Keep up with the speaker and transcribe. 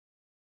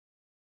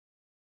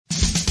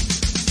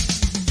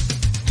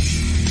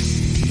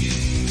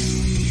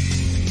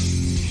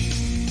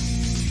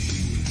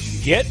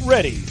Get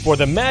ready for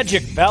the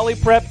Magic Valley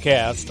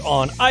Prepcast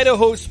on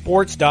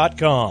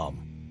idahosports.com.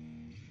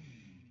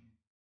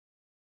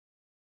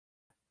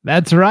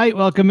 That's right.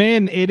 Welcome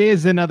in. It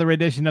is another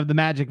edition of the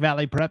Magic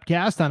Valley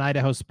Prepcast on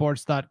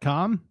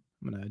idahosports.com.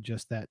 I'm going to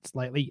adjust that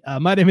slightly.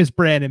 My name is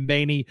Brandon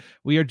Bainey.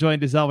 We are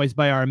joined as always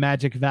by our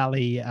Magic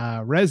Valley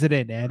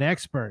resident and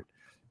expert,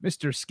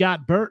 Mr.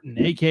 Scott Burton,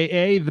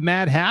 a.k.a. the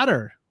Mad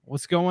Hatter.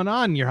 What's going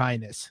on, Your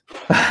Highness?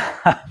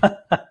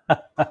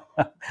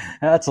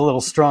 That's a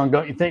little strong,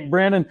 don't you think,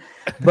 Brandon?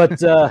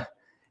 But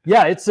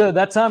yeah, it's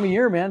that time of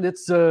year, man.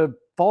 It's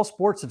fall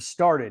sports have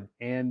started.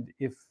 And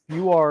if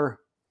you are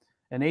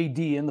an AD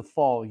in the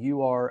fall,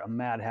 you are a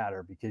Mad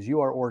Hatter because you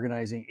are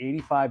organizing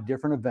 85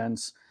 different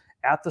events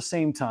at the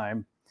same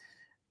time.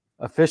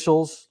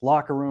 Officials,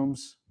 locker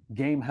rooms,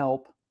 game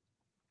help,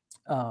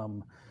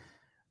 and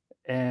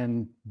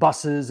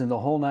buses and the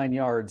whole 9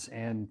 yards.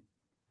 And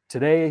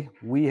today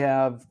we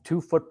have 2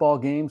 football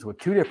games with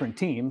 2 different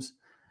teams,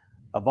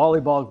 a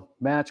volleyball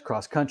match,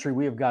 cross country.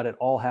 We have got it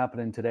all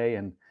happening today.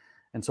 And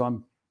so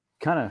I'm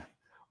kind of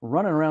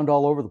running around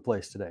all over the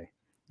place today.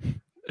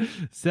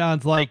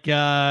 Sounds like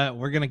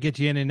we're going to get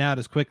you in and out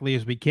as quickly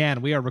as we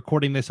can. We are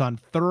recording this on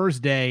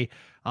Thursday,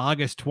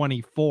 August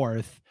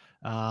 24th.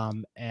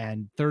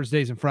 And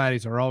Thursdays and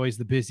Fridays are always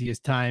the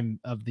busiest time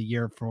of the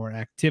year for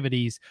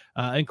activities,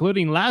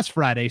 including last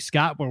Friday,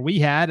 Scott, where we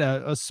had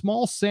a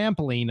small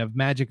sampling of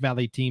Magic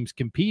Valley teams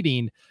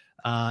competing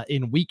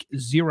in week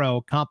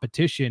 0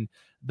 competition.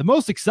 The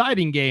most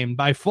exciting game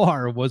by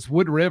far was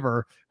Wood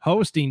River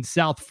hosting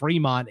South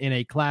Fremont in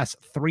a Class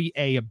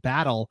 3A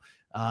battle.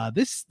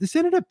 This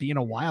ended up being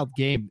a wild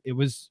game. It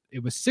was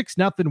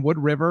 6-0 Wood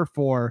River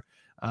for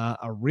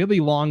a really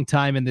long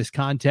time in this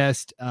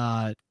contest.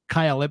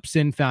 Kyle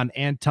Ipson found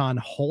Anton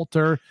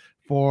Holter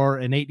for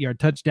an 8-yard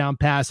touchdown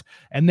pass.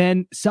 And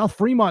then South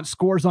Fremont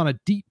scores on a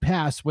deep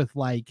pass with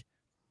like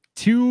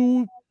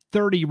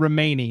 2:30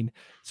 remaining.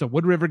 So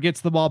Wood River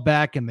gets the ball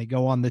back and they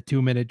go on the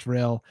 2-minute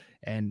drill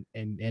and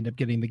end up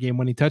getting the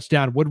game-winning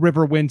touchdown. Wood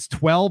River wins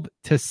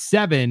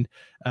 12-7.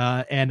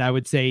 And I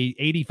would say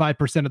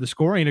 85% of the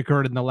scoring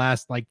occurred in the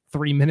last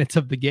 3 minutes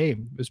of the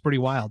game. It was pretty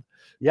wild.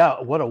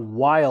 Yeah, what a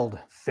wild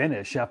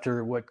finish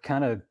after what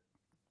kind of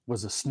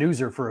was a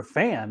snoozer for a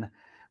fan,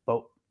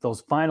 but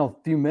those final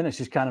few minutes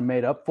just kind of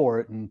made up for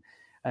it. And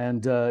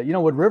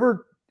Wood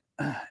River,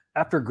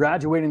 after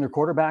graduating their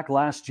quarterback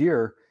last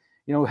year,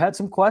 had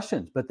some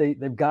questions, but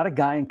they've got a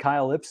guy in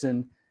Kyle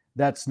Ipson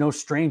that's no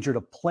stranger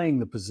to playing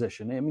the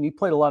position. I mean, he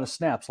played a lot of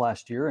snaps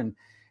last year, and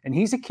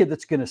he's a kid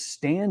that's going to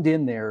stand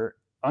in there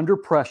under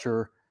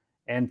pressure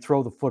and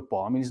throw the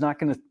football. I mean, he's not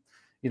going to,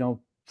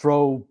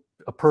 throw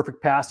a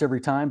perfect pass every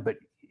time, but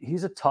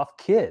he's a tough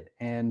kid.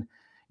 And,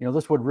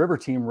 this Wood River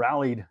team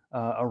rallied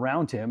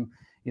around him,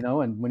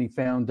 and when he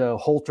found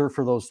Holter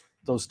for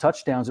those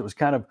touchdowns, it was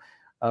kind of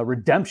a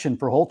redemption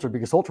for Holter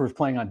because Holter was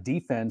playing on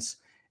defense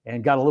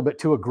and got a little bit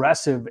too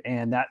aggressive.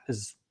 And that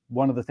is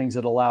one of the things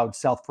that allowed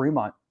South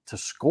Fremont to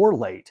score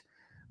late.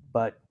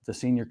 But the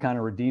senior kind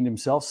of redeemed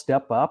himself,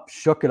 stepped up,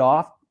 shook it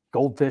off,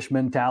 goldfish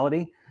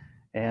mentality,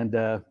 and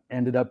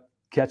ended up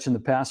catching the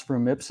pass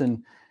from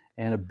Ipson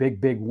and a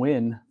big, big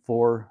win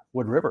for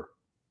Wood River.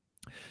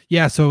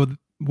 Yeah, so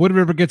Wood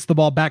River gets the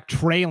ball back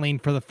trailing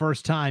for the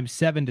first time,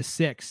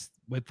 7-6.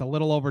 With a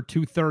little over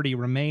 2:30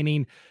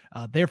 remaining.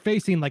 They're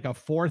facing like a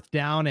 4th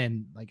down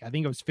and I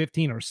think it was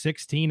 15 or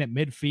 16 at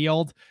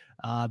midfield.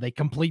 They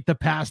complete the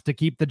pass to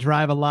keep the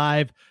drive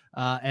alive.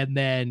 And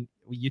then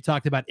you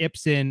talked about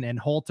Ipson and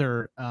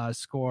Holter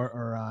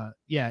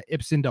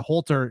Ipson to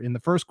Holter in the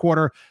first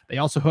quarter. They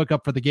also hook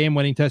up for the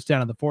game-winning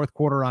touchdown in the fourth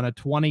quarter on a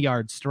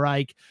 20-yard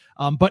strike.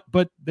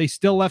 But they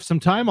still left some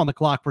time on the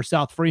clock for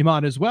South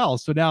Fremont as well.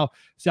 So now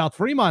South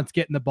Fremont's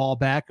getting the ball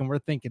back, and we're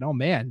thinking, oh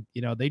man,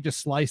 they just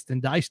sliced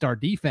and diced our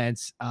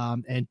defense.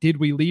 And did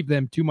we leave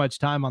them too much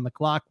time on the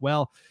clock?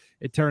 Well,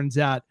 it turns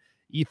out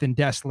Ethan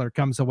Dessler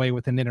comes away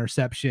with an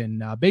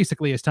interception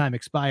basically as time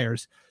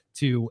expires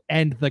to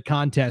end the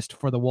contest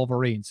for the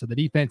Wolverines. So the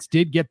defense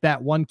did get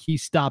that one key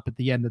stop at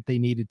the end that they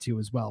needed to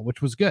as well,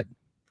 which was good.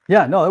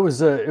 Yeah, no, it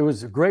was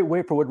a great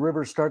way for Wood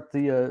River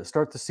to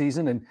start the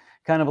season. And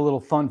kind of a little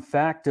fun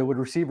fact, Wood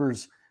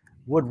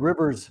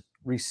River's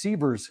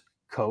receivers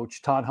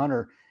coach, Todd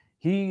Hunter,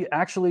 he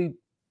actually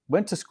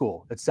went to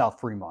school at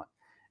South Fremont.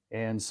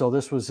 And so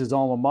this was his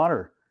alma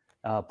mater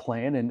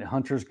playing, and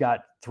Hunter's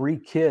got 3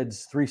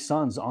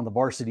 sons on the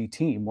varsity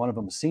team, one of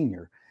them a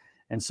senior.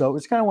 And so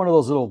it's kind of one of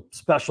those little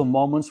special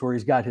moments where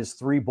he's got his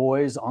 3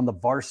 boys on the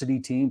varsity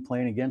team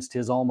playing against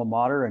his alma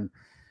mater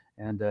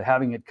and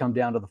having it come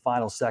down to the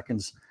final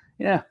seconds.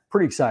 Yeah,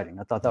 pretty exciting.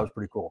 I thought that was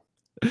pretty cool.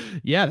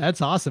 Yeah,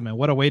 that's awesome. And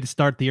what a way to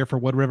start the year for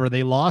Wood River.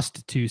 They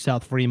lost to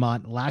South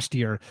Fremont last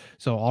year.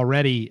 So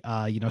already,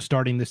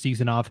 starting the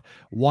season off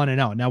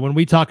 1-0. Now, when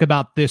we talk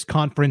about this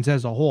conference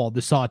as a whole,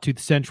 the Sawtooth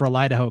Central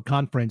Idaho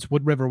Conference,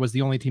 Wood River was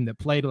the only team that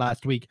played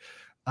last week.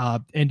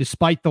 And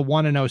despite the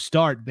 1-0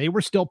 start, they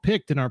were still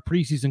picked in our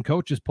preseason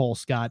coaches poll,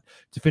 Scott,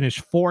 to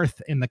finish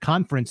 4th in the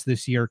conference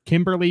this year.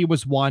 Kimberly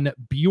was 1,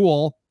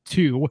 Buell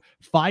 2,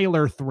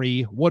 Filer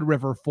 3, Wood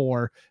River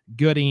 4,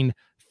 Gooding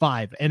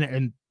 5.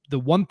 And the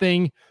one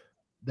thing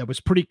that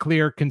was pretty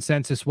clear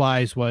consensus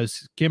wise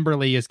was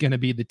Kimberly is going to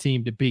be the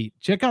team to beat.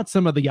 Check out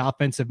some of the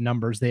offensive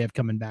numbers they have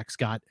coming back,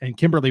 Scott. And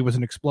Kimberly was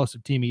an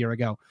explosive team a year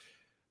ago.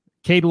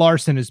 Cade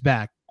Larson is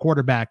back,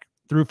 quarterback,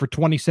 threw for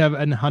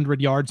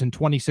 2,700 yards and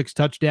 26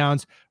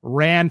 touchdowns,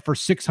 ran for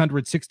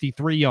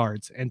 663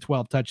 yards and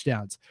 12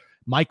 touchdowns.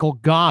 Michael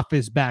Goff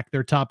is back,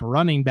 their top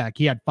running back.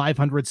 He had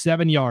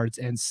 507 yards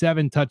and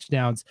 7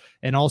 touchdowns,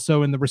 and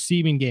also in the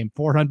receiving game,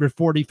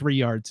 443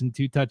 yards and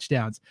 2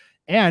 touchdowns.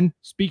 And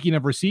speaking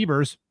of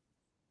receivers,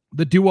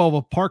 the duo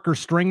of Parker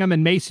Stringham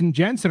and Mason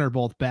Jensen are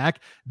both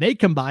back. They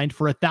combined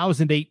for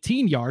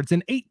 1,018 yards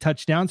and 8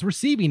 touchdowns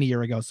receiving a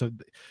year ago. So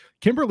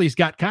Kimberly's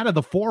got kind of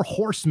the 4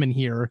 horsemen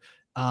here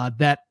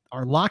that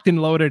are locked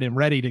and loaded and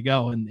ready to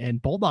go.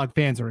 And Bulldog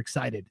fans are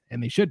excited,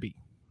 and they should be.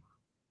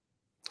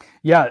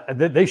 Yeah,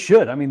 they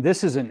should. I mean,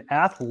 this is an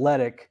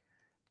athletic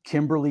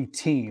Kimberly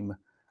team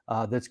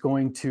that's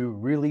going to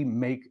really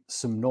make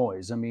some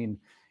noise. I mean,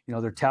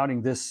 they're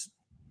touting this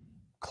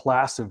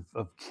class of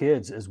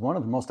kids as one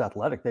of the most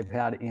athletic they've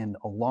had in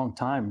a long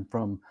time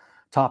from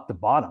top to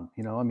bottom.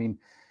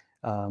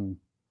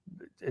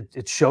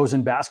 It shows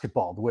in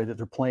basketball, the way that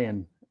they're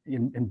playing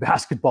in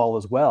basketball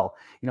as well.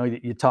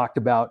 You talked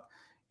about,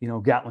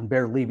 Gatlin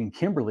Bear leaving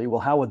Kimberly.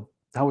 Well,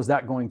 how is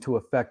that going to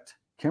affect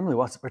Kimberly?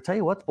 Well, I tell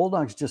you what, the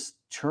Bulldogs just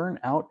churn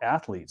out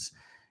athletes,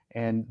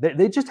 and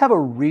they just have a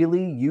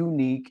really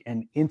unique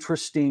and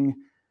interesting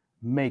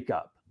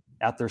makeup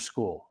at their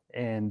school.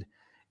 And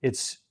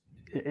it's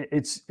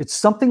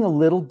something a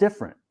little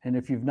different. And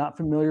if you're not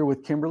familiar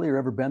with Kimberly or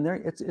ever been there,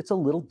 it's a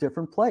little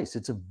different place.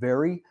 It's a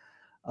very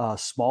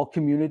small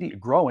community,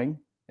 growing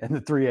in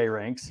the 3A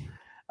ranks.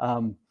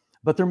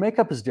 But their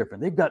makeup is different.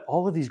 They've got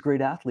all of these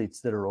great athletes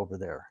that are over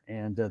there.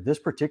 And this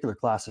particular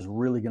class is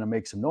really going to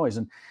make some noise.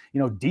 And,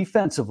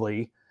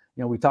 defensively,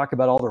 we talk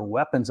about all their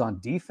weapons on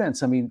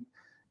defense. I mean,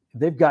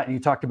 you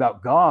talked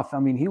about Goff. I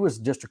mean, he was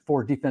District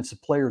 4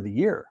 Defensive Player of the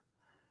Year,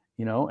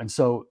 and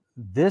so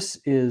this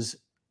is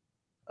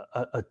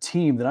a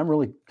team that I'm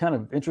really kind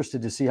of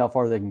interested to see how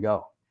far they can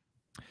go.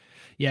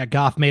 Yeah,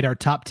 Goff made our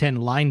top 10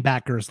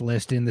 linebackers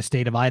list in the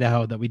state of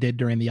Idaho that we did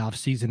during the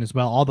offseason as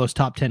well. All those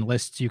top 10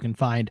 lists you can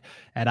find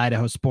at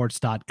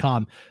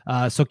idahosports.com.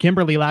 So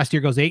Kimberly last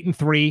year goes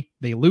 8-3.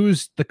 They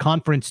lose the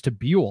conference to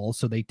Buell,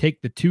 so they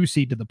take the 2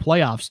 seed to the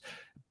playoffs.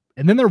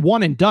 And then they're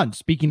one and done.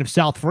 Speaking of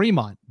South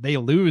Fremont, they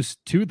lose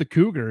to the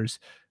Cougars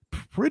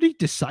pretty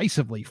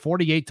decisively,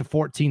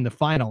 48-14 the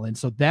final. And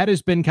so that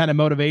has been kind of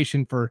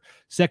motivation for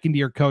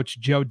second-year coach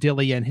Joe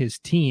Dilley and his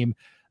team.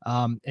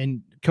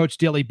 And Coach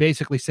Dilley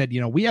basically said,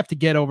 we have to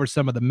get over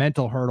some of the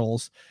mental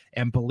hurdles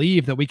and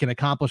believe that we can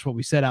accomplish what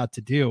we set out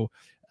to do.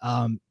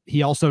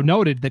 He also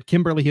noted that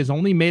Kimberly has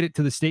only made it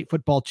to the state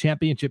football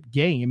championship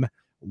game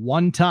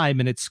one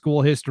time in its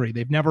school history.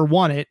 They've never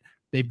won it.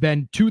 They've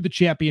been to the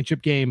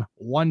championship game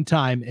one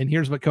time. And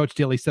here's what Coach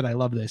Dilley said. I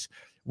love this.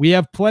 We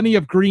have plenty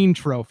of green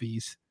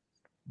trophies.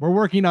 We're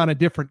working on a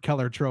different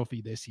color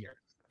trophy this year.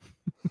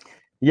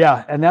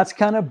 Yeah. And that's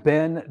kind of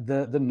been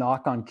the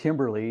knock on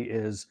Kimberly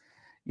is,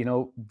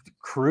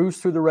 cruise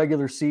through the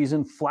regular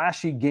season,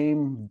 flashy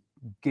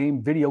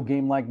video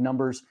game-like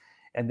numbers,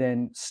 and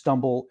then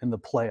stumble in the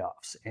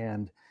playoffs.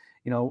 And,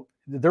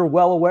 they're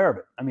well aware of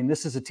it. I mean,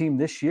 this is a team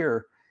this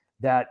year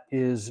that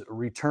is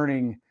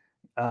returning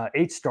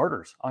 8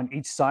 starters on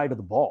each side of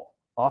the ball,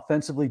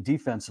 offensively,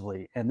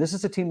 defensively. And this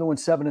is a team that went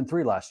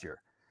 7-3 last year.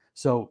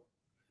 So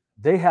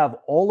they have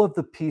all of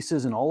the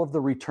pieces and all of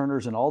the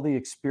returners and all the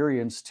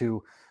experience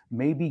to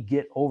maybe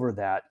get over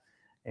that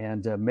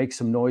and make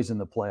some noise in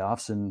the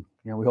playoffs. And,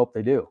 we hope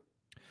they do.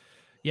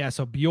 Yeah,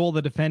 so Buell,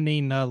 the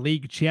defending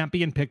league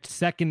champion, picked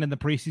second in the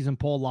preseason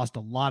poll, lost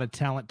a lot of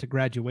talent to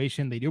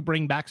graduation. They do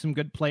bring back some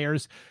good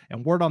players,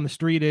 and word on the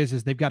street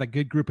is they've got a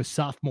good group of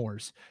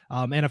sophomores.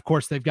 And, of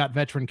course, they've got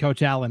veteran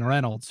coach Alan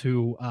Reynolds,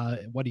 who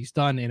what he's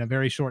done in a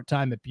very short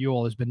time at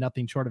Buell has been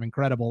nothing short of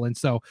incredible. And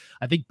so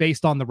I think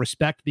based on the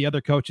respect the other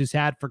coaches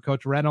had for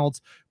Coach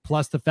Reynolds,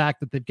 plus the fact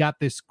that they've got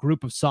this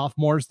group of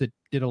sophomores that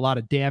did a lot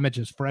of damage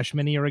as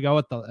freshmen a year ago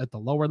at the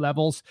lower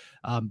levels,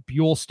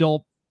 Buell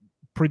still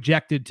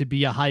projected to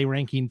be a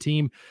high-ranking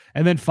team.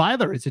 And then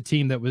Filer is a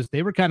team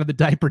they were kind of the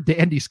diaper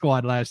dandy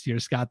squad last year,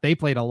 Scott. They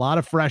played a lot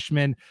of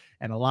freshmen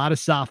and a lot of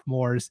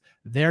sophomores.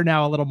 They're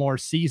now a little more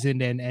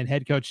seasoned, and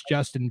head coach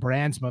Justin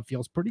Brandsma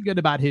feels pretty good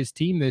about his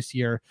team this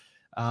year.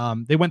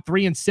 They went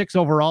 3-6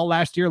 overall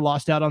last year,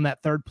 lost out on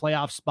that third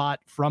playoff spot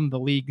from the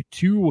league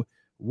to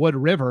Wood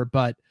River,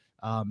 but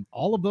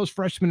all of those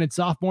freshmen and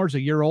sophomores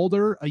a year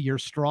older, a year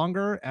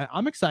stronger.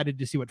 I'm excited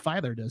to see what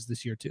Filer does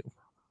this year too.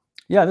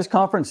 Yeah, this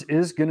conference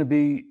is going to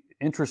be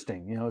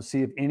interesting,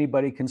 see if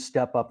anybody can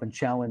step up and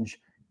challenge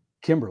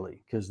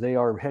Kimberly, because they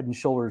are head and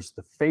shoulders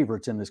the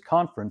favorites in this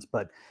conference.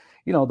 But,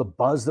 the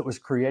buzz that was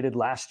created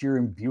last year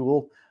in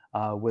Buell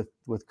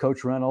with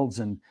Coach Reynolds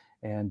and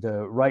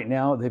right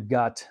now they've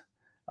got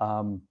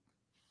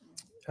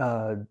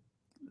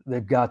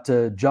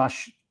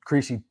Josh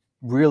Creasy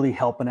really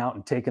helping out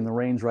and taking the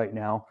reins right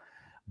now.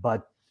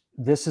 But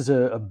this is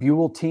a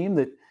Buell team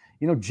that,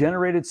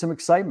 generated some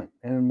excitement,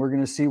 and we're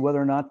going to see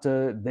whether or not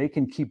they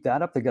can keep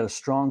that up. They got a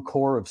strong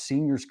core of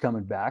seniors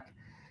coming back.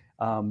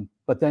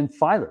 But then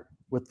Filer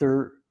with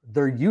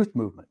their youth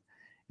movement,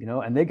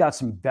 and they got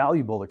some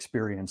valuable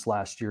experience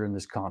last year in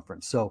this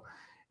conference. So,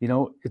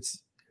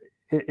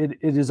 it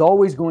is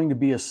always going to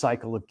be a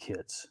cycle of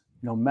kids,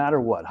 no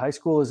matter what. High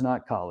school is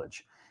not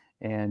college,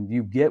 and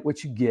you get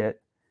what you get,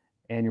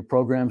 and your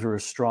programs are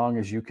as strong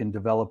as you can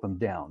develop them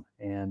down.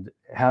 And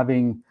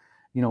having,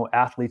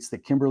 athletes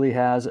that Kimberly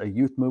has, a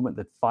youth movement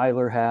that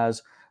Filer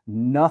has,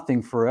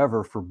 nothing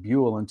forever for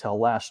Buell until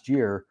last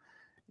year,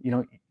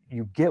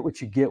 you get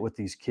what you get with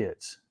these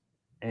kids.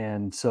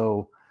 And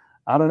so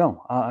I don't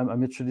know.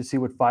 I'm interested to see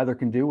what Filer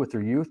can do with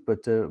their youth,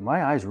 but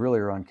my eyes really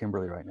are on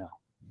Kimberly right now.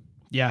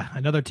 Yeah,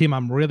 another team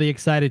I'm really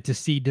excited to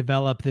see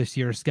develop this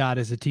year, Scott,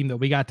 is a team that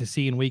we got to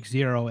see in week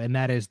 0, and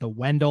that is the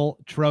Wendell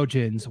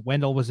Trojans.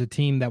 Wendell was a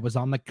team that was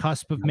on the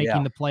cusp of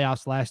making the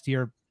playoffs last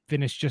year,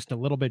 finished just a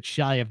little bit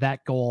shy of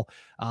that goal.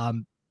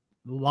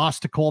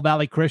 Lost to Coal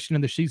Valley Christian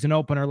in the season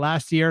opener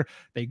last year.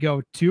 They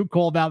go to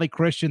Coal Valley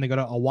Christian. They go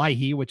to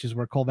Owyhee, which is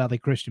where Coal Valley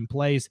Christian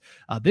plays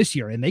this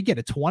year, and they get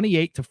a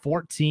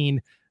 28-14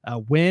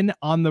 win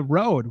on the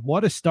road.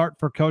 What a start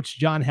for Coach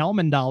John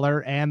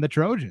Helmendaler and the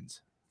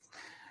Trojans.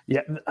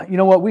 Yeah, you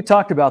know what? We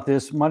talked about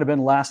this, might have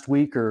been last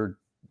week or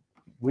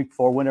week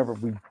before, whenever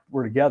we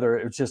were together.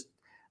 It's just,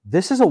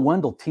 this is a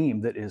Wendell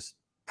team that is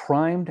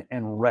primed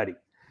and ready.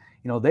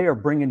 They are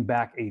bringing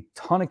back a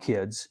ton of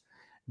kids.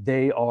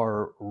 They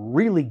are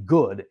really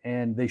good,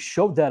 and they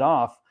showed that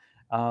off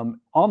on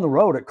the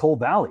road at Coal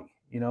Valley,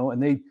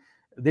 and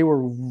they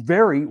were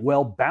very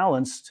well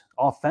balanced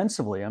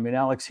offensively. I mean,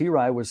 Alex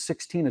Hirai was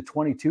 16 of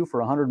 22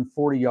 for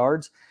 140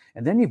 yards.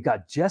 And then you've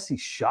got Jesse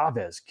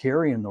Chavez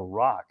carrying the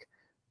rock,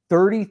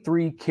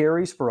 33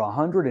 carries for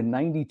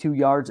 192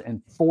 yards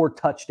and 4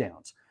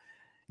 touchdowns.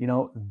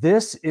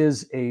 This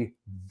is a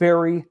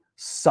very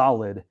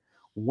solid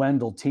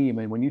Wendell team.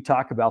 And when you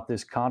talk about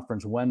this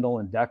conference, Wendell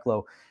and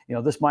Declo,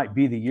 this might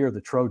be the year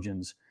the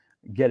Trojans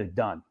get it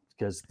done,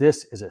 because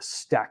this is a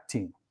stacked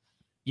team.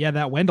 Yeah,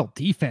 that Wendell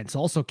defense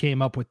also came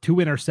up with 2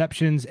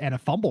 interceptions and a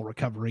fumble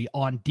recovery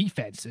on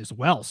defense as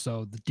well.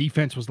 So the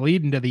defense was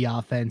leading to the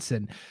offense.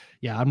 And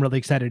yeah, I'm really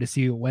excited to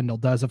see what Wendell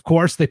does. Of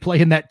course, they play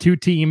in that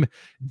 2-team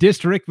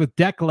district with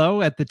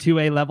Declo at the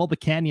 2A level, the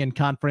Canyon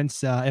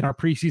Conference. In our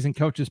preseason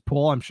coaches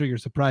poll, I'm sure you're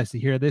surprised to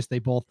hear this, they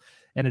both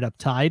ended up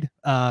tied.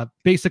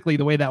 Basically,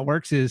 the way that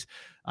works is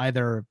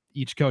either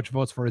each coach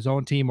votes for his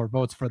own team or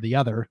votes for the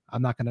other.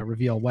 I'm not going to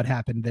reveal what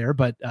happened there,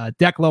 but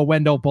Declo,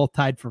 Wendell both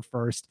tied for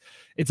first.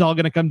 It's all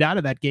going to come down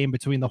to that game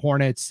between the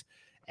Hornets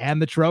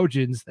and the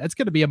Trojans. That's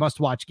going to be a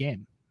must-watch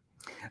game.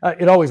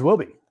 It always will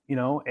be,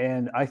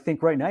 and I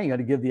think right now you got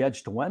to give the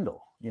edge to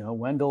Wendell.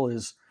 Wendell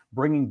is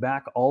bringing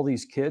back all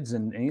these kids,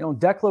 and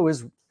Declo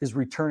is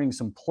returning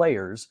some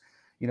players,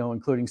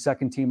 including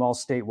second-team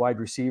All-State wide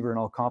receiver and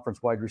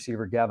All-Conference wide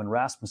receiver Gavin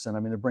Rasmussen. I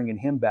mean, they're bringing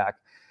him back.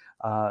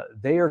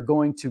 They are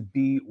going to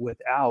be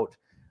without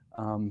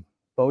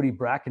Bodie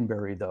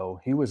Brackenberry, though.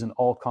 He was an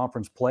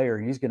all-conference player,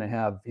 and he's going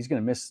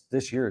to miss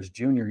this year, his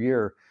junior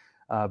year,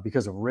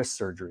 because of wrist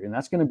surgery. And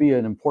that's going to be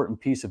an important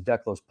piece of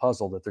Declo's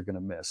puzzle that they're going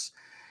to miss.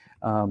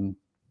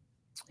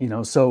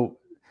 So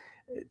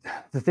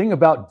the thing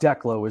about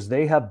Declo is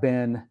they have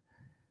been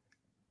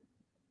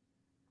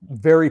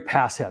very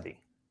pass heavy,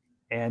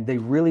 and they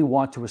really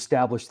want to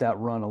establish that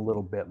run a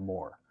little bit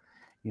more,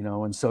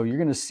 and so you're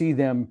going to see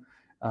them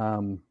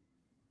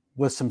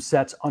with some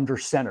sets under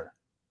center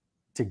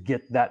to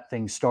get that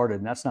thing started.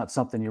 And that's not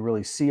something you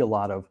really see a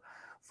lot of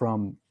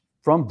from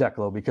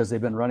Declo, because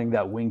they've been running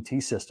that wing T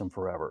system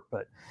forever.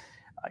 But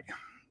I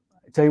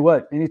tell you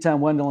what, anytime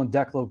Wendell and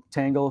Declo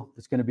tangle,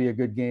 it's going to be a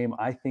good game.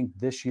 I think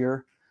this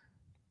year,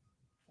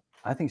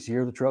 it's the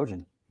year of the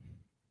Trojan.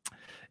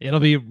 It'll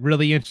be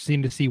really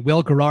interesting to see.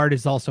 Will Garrard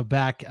is also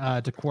back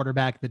to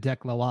quarterback the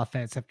Declo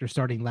offense after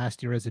starting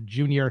last year as a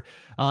junior.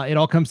 It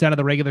all comes down to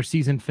the regular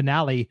season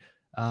finale.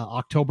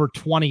 October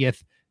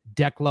 20th,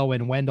 Declo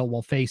and Wendell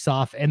will face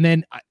off. And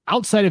then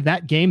outside of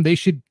that game, they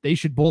should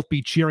both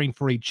be cheering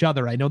for each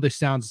other. I know this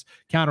sounds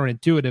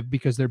counterintuitive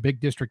because they're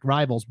big district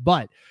rivals,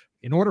 but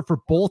in order for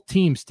both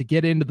teams to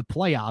get into the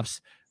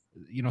playoffs,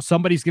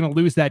 somebody's going to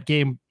lose that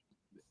game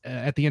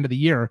at the end of the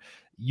year.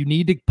 You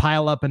need to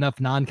pile up enough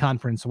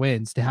non-conference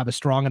wins to have a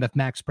strong enough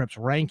Max Preps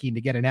ranking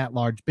to get an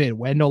at-large bid.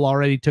 Wendell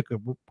already took a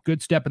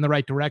good step in the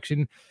right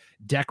direction.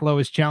 Declo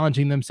is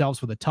challenging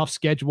themselves with a tough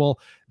schedule.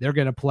 They're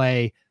going to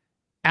play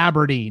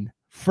Aberdeen,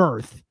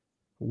 Firth,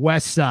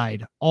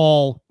 Westside,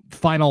 all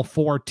Final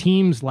Four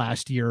teams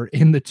last year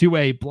in the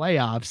 2A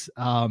playoffs.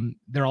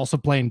 They're also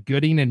playing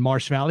Gooding and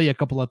Marsh Valley, a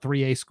couple of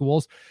 3A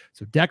schools.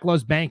 So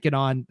Declo's banking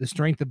on the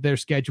strength of their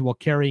schedule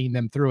carrying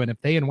them through. And if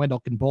they and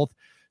Wendell can both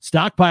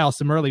stockpile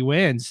some early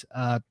wins,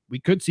 we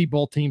could see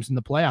both teams in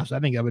the playoffs. I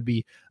think that would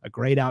be a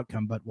great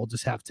outcome, but we'll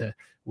just have to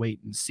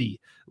wait and see.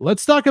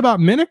 Let's talk about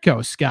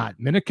Minico, Scott.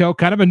 Minico,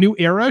 kind of a new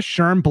era.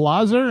 Sherm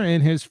Blaser in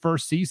his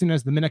first season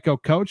as the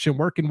Minico coach and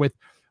working with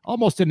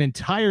almost an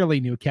entirely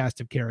new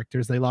cast of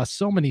characters. They lost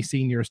so many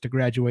seniors to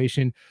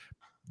graduation.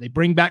 They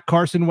bring back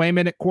Carson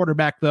Wayman at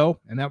quarterback, though,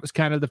 and that was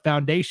kind of the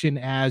foundation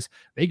as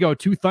they go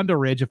to Thunder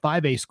Ridge, a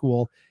 5A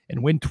school,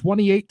 and win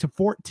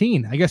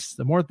 28-14. I guess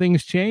the more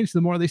things change, the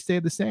more they stay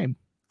the same.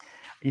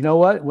 You know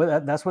what?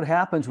 Well, that's what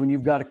happens when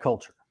you've got a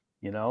culture.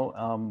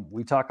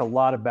 We talk a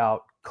lot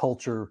about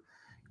culture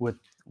with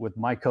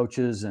my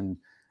coaches and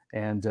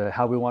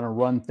how we want to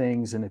run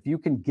things. And if you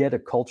can get a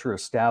culture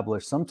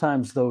established,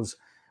 sometimes those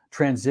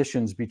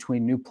transitions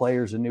between new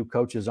players and new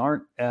coaches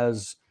aren't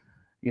as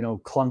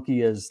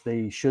clunky as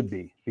they should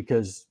be,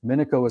 because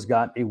Minico has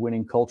got a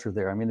winning culture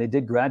there. I mean, they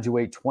did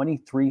graduate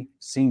 23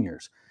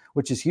 seniors,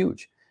 which is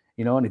huge.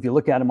 And if you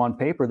look at them on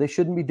paper, they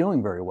shouldn't be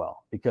doing very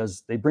well,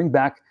 because they bring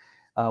back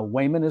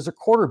Wayman as a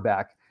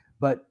quarterback,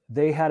 but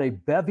they had a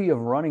bevy of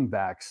running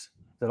backs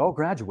that all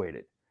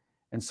graduated.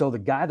 And so the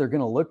guy they're going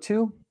to look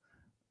to,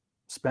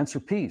 Spencer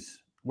Pease,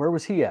 where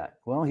was he at?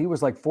 Well, he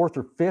was like 4th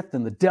or 5th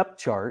in the depth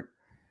chart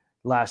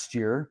last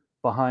year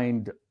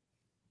behind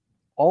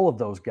all of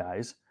those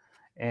guys.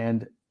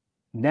 And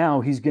now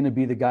he's going to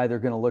be the guy they're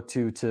going to look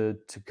to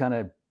kind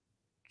of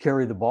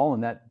carry the ball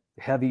in that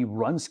heavy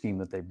run scheme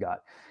that they've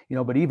got.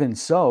 But even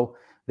so,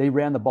 they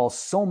ran the ball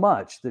so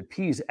much that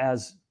Pease,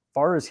 as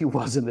far as he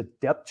was in the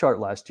depth chart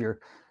last year,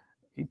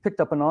 he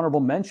picked up an honorable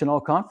mention all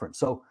conference.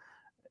 So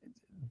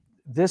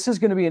this is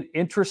going to be an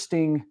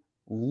interesting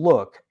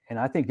look. And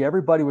I think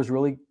everybody was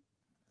really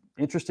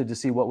interested to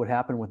see what would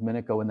happen with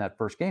Minico in that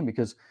first game,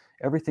 because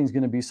everything's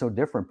going to be so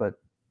different. But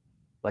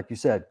like you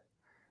said,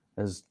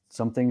 as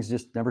some things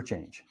just never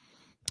change.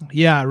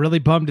 Yeah, really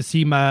bummed to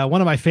see one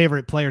of my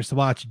favorite players to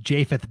watch,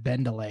 Japheth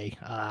Bendelay.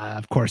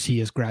 Of course, he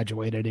has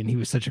graduated, and he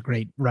was such a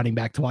great running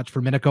back to watch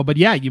for Minico. But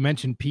yeah, you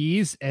mentioned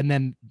Pease, and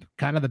then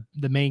kind of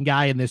the main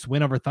guy in this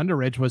win over Thunder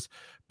Ridge was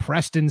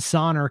Preston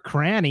Sonner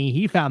Cranny.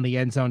 He found the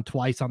end zone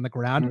twice on the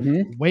ground.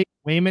 Mm-hmm.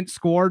 Wayman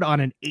scored on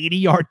an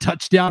 80-yard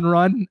touchdown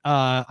run.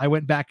 I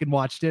went back and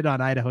watched it on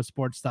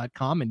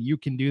idahosports.com, and you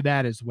can do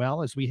that as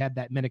well, as we had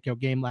that Minico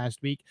game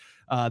last week.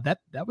 That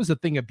was a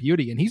thing of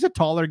beauty, and he's a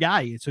taller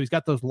guy, so he's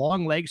got those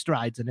long leg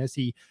strides, and as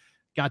he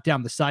got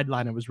down the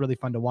sideline, it was really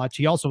fun to watch.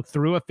 He also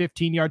threw a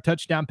 15-yard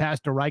touchdown pass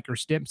to Riker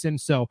Stimpson.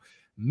 So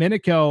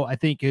Minico, I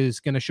think, is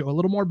going to show a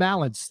little more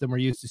balance than we're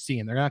used to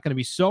seeing. They're not going to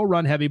be so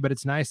run heavy, but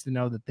it's nice to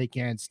know that they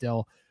can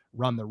still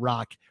run the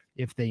rock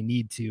if they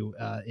need to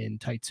in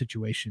tight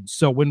situations.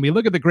 So when we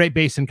look at the Great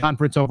Basin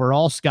Conference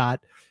overall,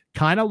 Scott,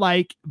 kind of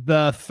like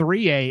the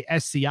 3A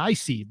SCI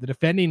seed, the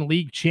defending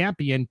league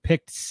champion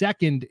picked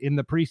second in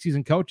the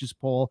preseason coaches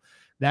poll.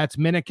 That's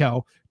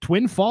Minico.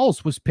 Twin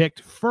Falls was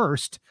picked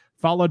first,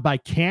 followed by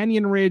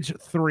Canyon Ridge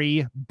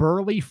 3,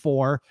 Burley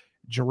 4,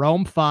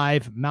 Jerome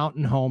 5,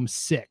 Mountain Home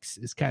 6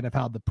 is kind of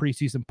how the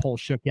preseason poll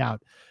shook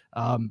out.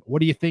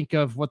 What do you think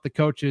of what the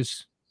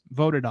coaches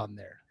voted on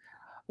there?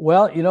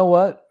 Well, you know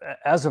what?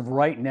 As of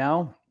right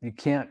now, you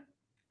can't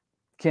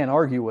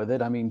argue with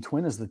it. I mean,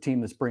 Twin is the team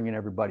that's bringing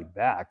everybody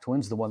back.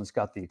 Twin's the one that's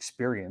got the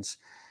experience.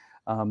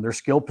 Their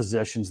skill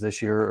positions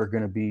this year are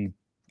going to be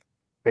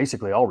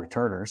basically all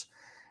returners.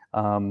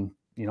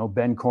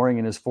 Ben Coring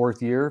in his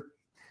 4th year,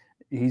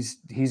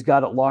 he's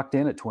got it locked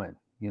in at Twin.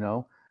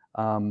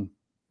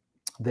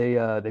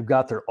 They've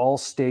got their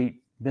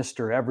all-state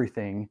Mr.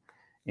 Everything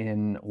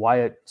in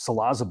Wyatt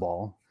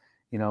Salazabal.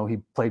 He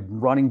played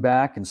running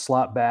back and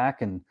slot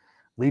back and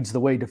leads the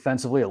way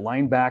defensively at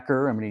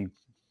linebacker. I mean,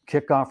 he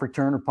kickoff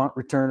returner, punt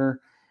returner.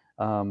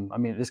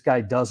 This guy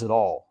does it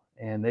all,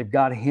 and they've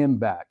got him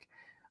back.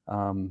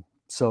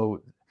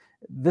 So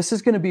this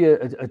is going to be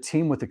a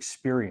team with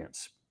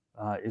experience,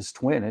 is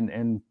Twin,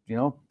 and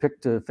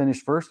picked to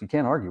finish first. You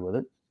can't argue with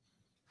it.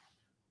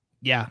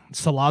 Yeah,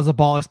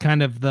 Salazabal is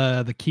kind of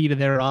the key to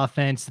their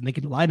offense, and they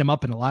can line him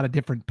up in a lot of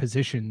different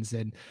positions,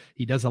 and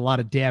he does a lot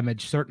of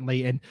damage,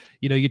 certainly. And,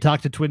 you talk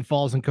to Twin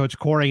Falls and Coach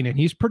Coring, and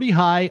he's pretty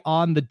high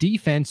on the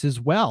defense as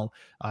well.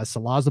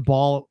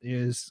 Salazabal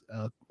is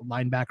a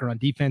linebacker on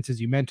defense,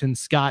 as you mentioned,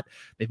 Scott.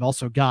 They've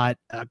also got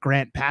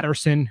Grant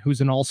Patterson,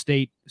 who's an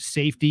all-state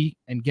safety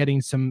and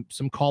getting some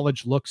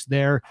college looks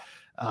there.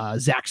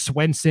 Zach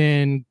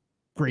Swenson,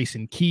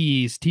 Grayson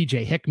Keys,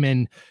 TJ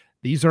Hickman.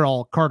 These are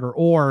all Carter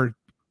Orr,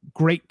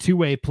 great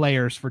two-way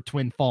players for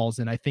Twin Falls,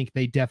 and I think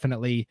they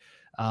definitely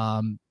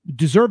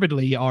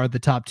deservedly are the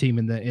top team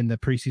in the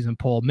preseason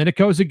poll.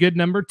 Minico is a good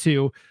number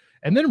 2,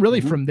 and then really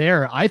from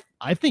there, I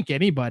think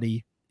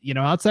anybody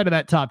outside of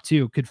that top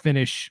 2 could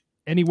finish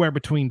anywhere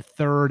between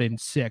 3rd and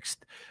 6th.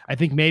 I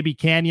think maybe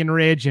Canyon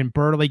Ridge and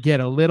Burley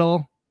get a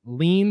little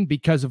lean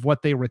because of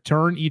what they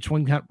return. Each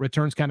one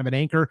returns kind of an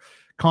anchor.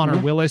 Connor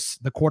Willis,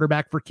 the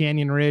quarterback for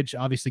Canyon Ridge,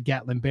 obviously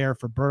Gatlin Bear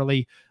for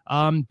Burley.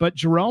 But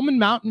Jerome and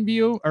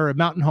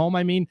Mountain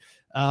Home,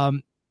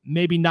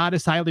 maybe not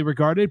as highly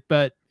regarded,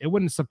 but it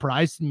wouldn't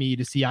surprise me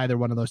to see either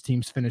one of those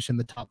teams finish in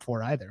the top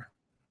 4 either.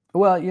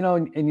 Well,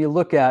 and you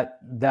look at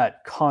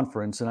that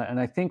conference, and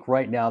I think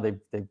right now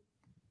they've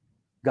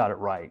got it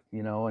right,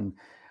 and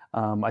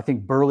I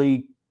think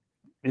Burley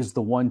is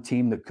the one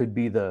team that could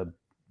be the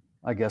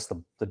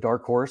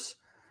dark horse,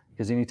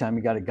 because anytime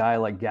you got a guy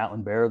like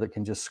Gatlin Bear that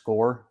can just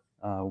score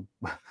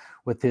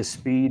with his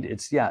speed,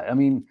 I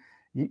mean,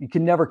 you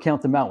can never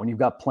count them out when you've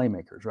got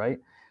playmakers, right?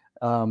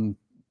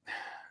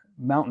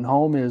 Mountain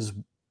Home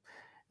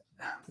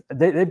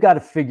they've got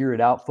to figure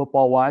it out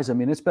football wise. I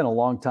mean, it's been a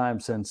long time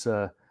since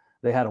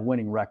they had a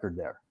winning record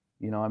there.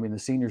 I mean, the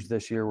seniors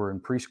this year were in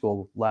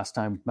preschool last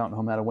time Mountain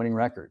Home had a winning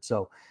record.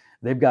 So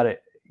they've got to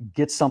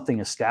get something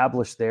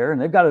established there.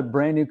 And they've got a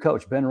brand new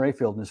coach, Ben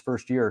Rayfield, in his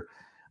first year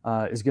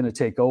is going to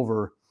take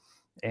over.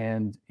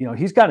 And,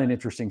 he's got an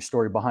interesting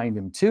story behind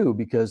him too,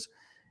 because,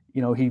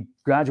 he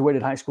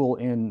graduated high school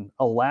in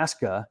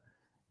Alaska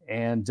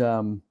and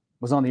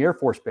was on the Air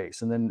Force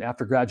Base. And then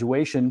after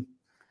graduation,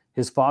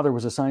 his father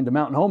was assigned to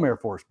Mountain Home Air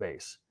Force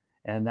Base.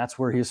 And that's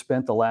where he has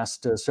spent the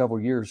last several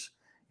years,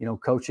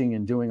 coaching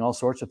and doing all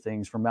sorts of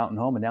things for Mountain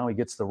Home. And now he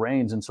gets the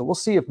reins. And so we'll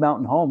see if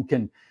Mountain Home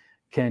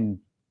can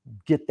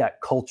get that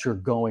culture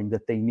going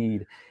that they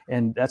need.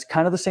 And that's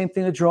kind of the same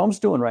thing that Jerome's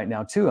doing right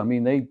now too. I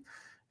mean,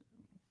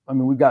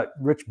 we've got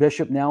Rich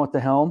Bishop now at the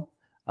helm,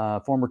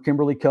 former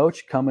Kimberly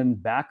coach coming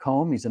back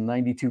home. He's a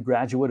 92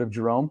 graduate of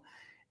Jerome.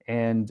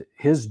 And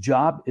his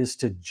job is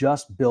to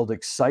just build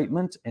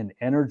excitement and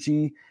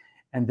energy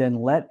and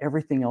then let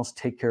everything else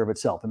take care of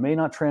itself. It may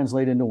not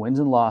translate into wins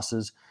and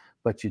losses,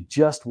 but you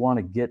just want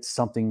to get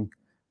something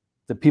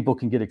that people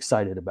can get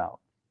excited about.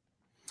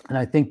 And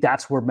I think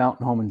that's where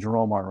Mountain Home and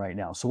Jerome are right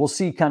now. So we'll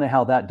see kind of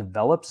how that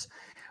develops.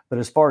 But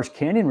as far as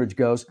Canyon Ridge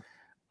goes,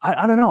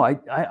 I don't know.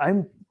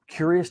 I'm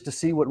curious to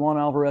see what Juan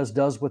Alvarez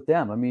does with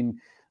them. I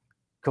mean,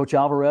 Coach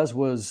Alvarez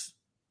was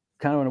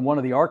kind of one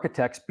of the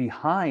architects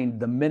behind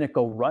the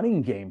Minico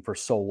running game for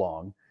so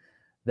long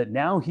that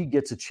now he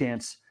gets a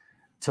chance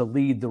to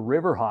lead the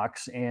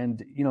Riverhawks.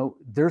 And,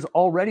 there's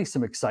already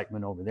some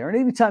excitement over there. And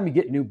anytime you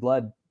get new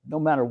blood, no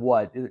matter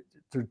what,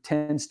 there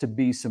tends to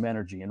be some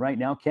energy. And right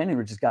now, Canyon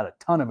Ridge has got a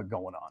ton of it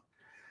going on.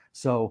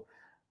 So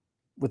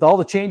with all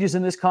the changes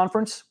in this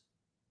conference,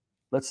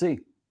 let's see.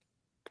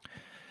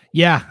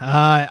 Yeah,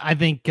 I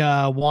think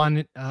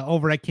Juan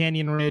over at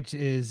Canyon Ridge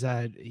is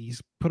he's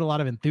put a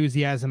lot of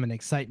enthusiasm and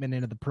excitement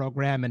into the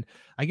program. And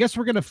I guess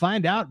we're going to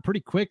find out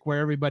pretty quick where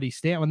everybody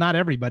stands. Well, not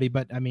everybody,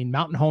 but I mean,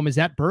 Mountain Home is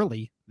at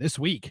Burley this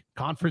week.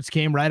 Conference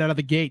came right out of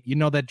the gate.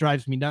 That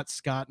drives me nuts,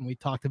 Scott. And we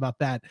talked about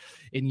that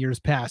in years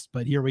past.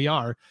 But here we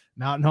are,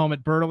 Mountain Home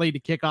at Burley to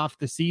kick off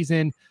the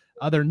season.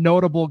 Other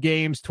notable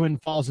games, Twin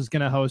Falls is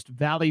going to host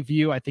Valley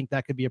View. I think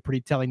that could be a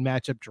pretty telling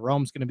matchup.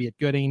 Jerome's going to be at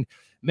Gooding.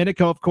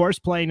 Minico, of course,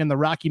 playing in the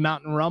Rocky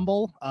Mountain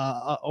Rumble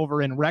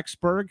over in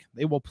Rexburg.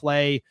 They will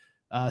play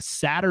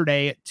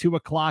Saturday at 2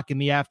 o'clock in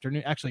the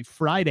afternoon. Actually,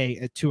 Friday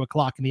at 2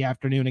 o'clock in the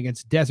afternoon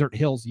against Desert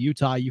Hills,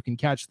 Utah. You can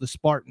catch the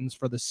Spartans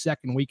for the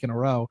second week in a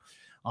row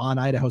on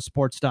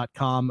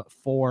idahosports.com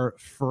for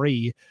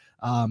free.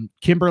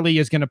 Kimberly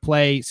is going to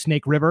play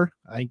Snake River.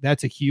 I think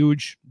that's a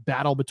huge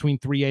battle between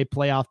 3A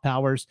playoff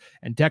powers,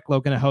 and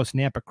Declo going to host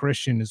Nampa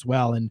Christian as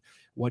well. And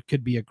what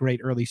could be a great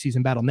early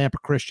season battle. Nampa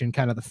Christian,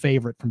 kind of the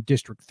favorite from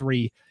District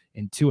 3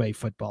 in 2A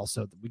football.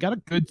 So we got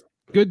a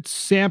good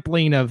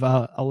sampling of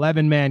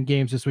 11-man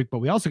games this week, but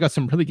we also got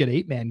some really good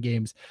 8-man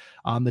games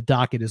on the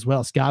docket as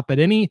well, Scott. But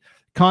any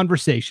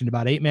conversation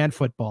about 8-man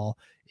football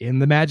in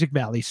the Magic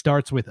Valley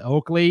starts with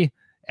Oakley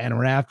and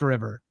Raft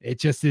River. It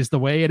just is the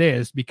way it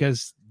is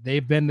because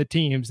they've been the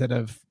teams that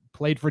have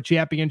played for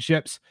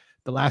championships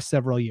the last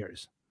several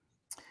years.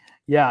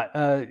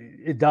 Yeah,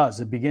 it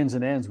does. It begins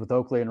and ends with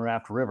Oakley and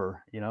Raft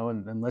River,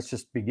 and let's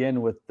just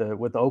begin with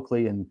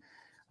Oakley and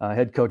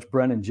head coach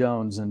Brennan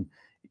Jones. And,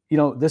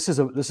 this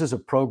is a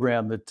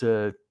program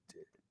that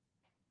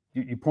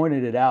you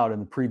pointed it out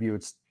in the preview.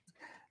 It's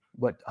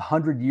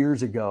 100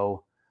 years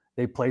ago,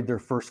 they played their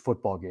first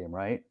football game,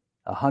 right?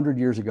 100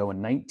 years ago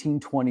in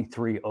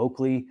 1923,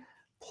 Oakley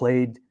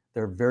played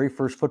their very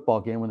first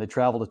football game when they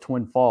traveled to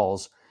Twin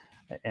Falls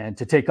and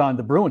to take on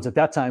the Bruins at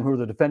that time, who were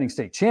the defending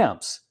state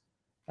champs.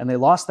 And they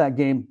lost that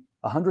game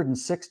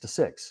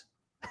 106-6.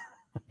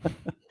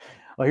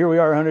 Well, here we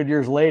are 100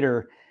 years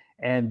later,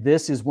 and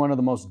this is one of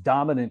the most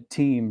dominant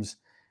teams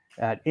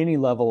at any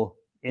level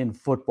in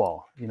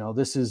football.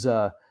 This is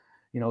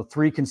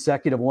 3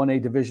 consecutive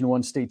 1A Division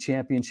I state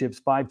championships,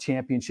 5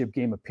 championship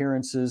game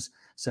appearances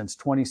since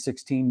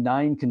 2016,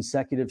 9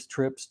 consecutive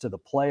trips to the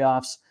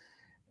playoffs.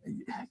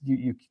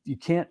 You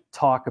can't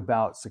talk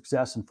about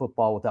success in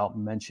football without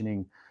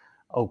mentioning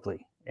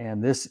Oakley.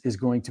 And this is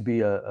going to be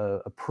a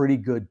pretty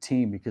good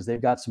team because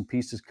they've got some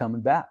pieces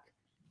coming back.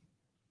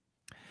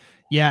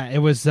 Yeah, it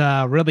was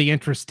really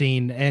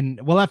interesting.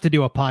 And we'll have to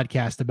do a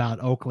podcast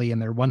about Oakley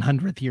and their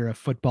 100th year of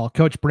football.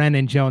 Coach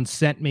Brennan Jones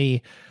sent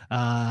me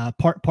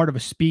part of a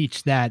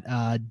speech that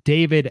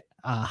David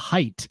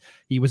Height,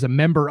 he was a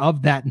member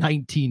of that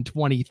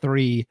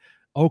 1923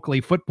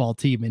 Oakley football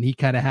team, and he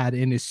kind of had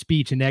in his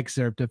speech an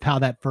excerpt of how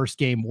that first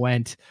game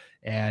went,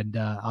 and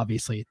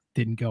obviously it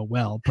didn't go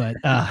well, but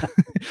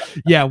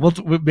yeah, we'll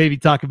maybe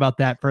talk about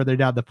that further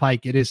down the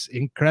pike. It is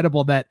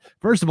incredible that,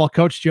 first of all,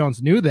 Coach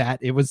Jones knew that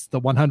it was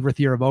the 100th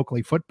year of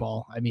Oakley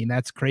football. I mean,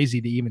 that's crazy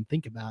to even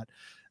think about.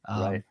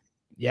 Right.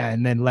 Yeah,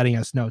 and then letting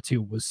us know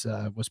too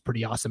was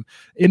pretty awesome.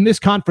 In this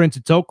conference,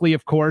 it's Oakley,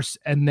 of course,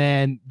 and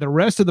then the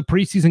rest of the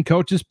preseason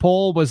coaches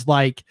poll was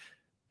like,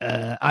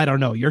 I don't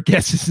know. Your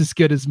guess is as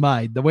good as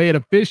mine. The way it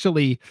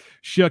officially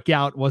shook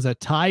out was a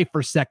tie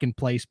for second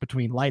place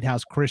between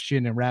Lighthouse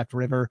Christian and Raft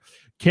River.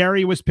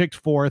 Cary was picked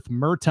fourth,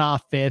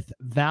 Murtaugh fifth,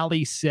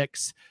 Valley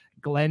six,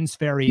 Glens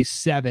Ferry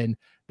seven.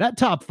 That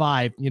top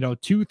five,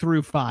 2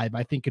 through 5,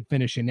 I think could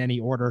finish in any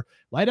order.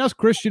 Lighthouse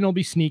Christian will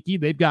be sneaky.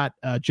 They've got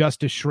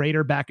Justice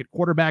Schrader back at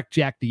quarterback,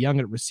 Jack DeYoung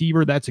at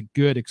receiver. That's a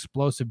good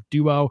explosive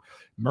duo.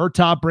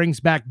 Murtaugh brings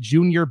back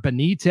Junior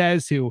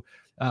Benitez, who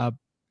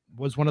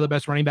was one of the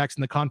best running backs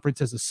in the conference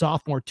as a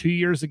sophomore 2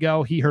 years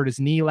ago. He hurt his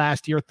knee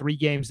last year, 3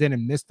 games in,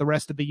 and missed the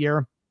rest of the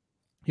year.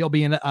 He'll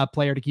be a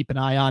player to keep an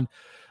eye on.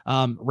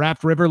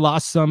 Raft River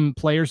lost some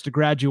players to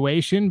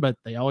graduation, but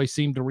they always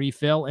seem to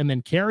refill. And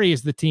then Cary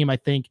is the team I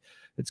think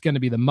it's going to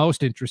be the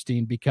most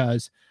interesting,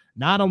 because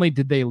not only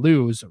did they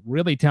lose a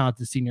really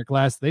talented senior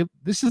class,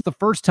 this is the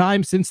first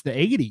time since the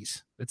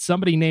 80s that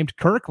somebody named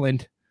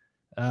Kirkland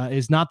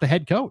is not the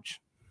head coach.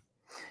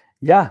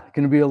 Yeah,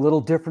 going to be a little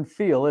different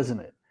feel,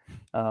 isn't it?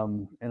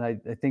 And I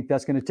think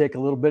that's going to take a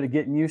little bit of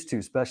getting used to,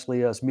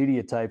 especially us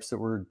media types that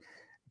were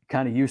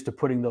kind of used to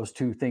putting those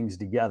two things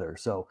together.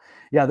 So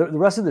yeah, the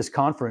rest of this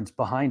conference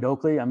behind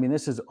Oakley, I mean,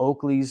 this is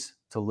Oakley's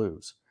to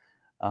lose.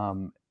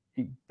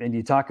 And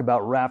you talk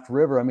about Raft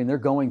River, I mean, they're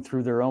going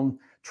through their own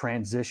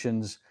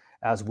transitions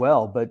as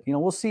well, but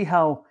we'll see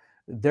how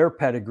their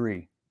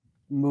pedigree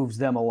moves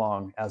them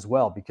along as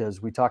well,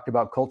 because we talked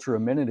about culture a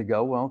minute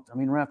ago. Well, I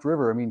mean, Raft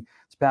River,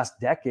 this past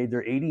decade,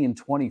 they're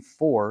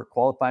 80-24,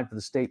 qualified for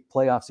the state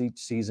playoffs each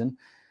season,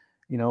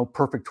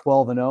 perfect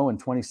 12-0 in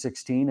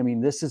 2016. I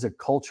mean, this is a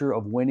culture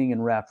of winning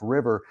in Raft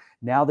River.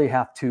 Now they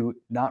have to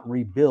not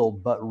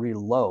rebuild, but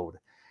reload.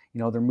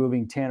 They're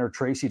moving Tanner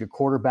Tracy to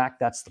quarterback.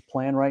 That's the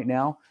plan right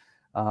now.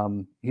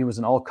 He was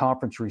an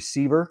all-conference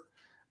receiver,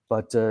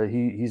 but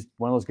he's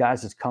one of those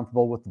guys that's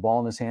comfortable with the ball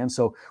in his hands.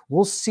 So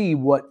we'll see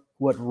what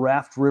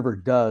Raft River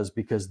does,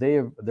 because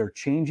they're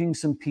changing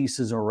some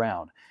pieces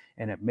around,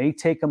 and it may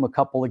take them a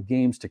couple of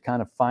games to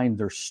kind of find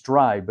their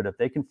stride. But if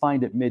they can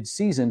find it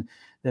mid-season,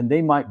 then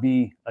they might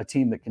be a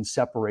team that can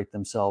separate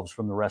themselves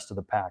from the rest of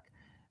the pack.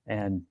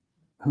 And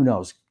who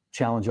knows,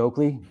 challenge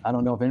Oakley. I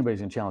don't know if anybody's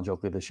going to challenge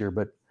Oakley this year,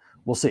 but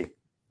we'll see.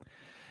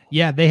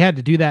 Yeah, they had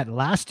to do that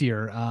last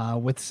year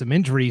with some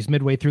injuries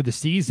midway through the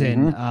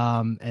season.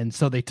 And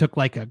so they took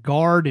like a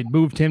guard and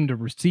moved him to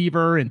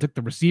receiver, and took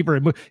the receiver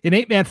and moved. In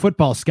 8-man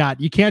football, Scott,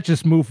 you can't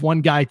just move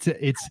one guy to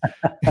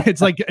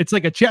it's like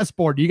a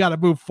chessboard. You got to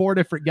move 4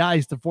 different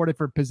guys to 4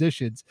 different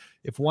positions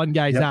if one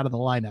guy's out of the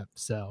lineup.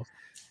 So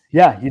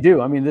yeah, you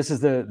do. I mean, this is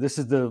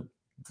the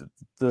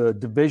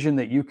division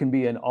that you can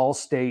be an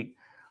all-state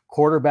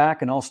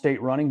quarterback, an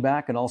all-state running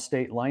back, an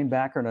all-state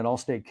linebacker, and an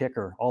all-state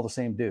kicker, all the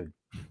same dude.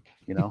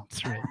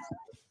 That's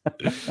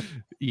right.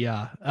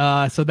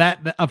 Yeah. So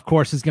that, of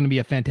course, is going to be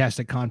a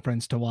fantastic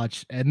conference to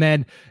watch. And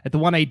then at the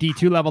 1A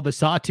D2 level, the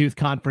Sawtooth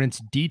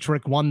Conference,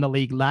 Dietrich won the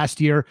league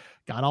last year,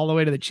 got all the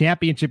way to the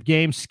championship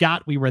game.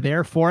 Scott, we were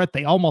there for it.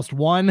 They almost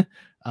won.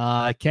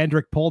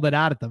 Kendrick pulled it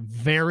out at the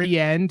very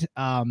end.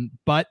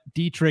 But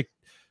Dietrich,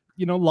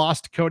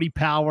 lost Cody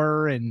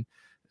Power and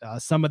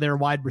some of their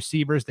wide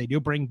receivers. They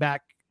do bring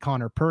back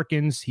Connor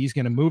Perkins. He's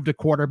going to move to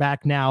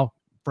quarterback now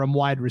from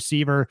wide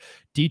receiver.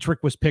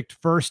 Dietrich was picked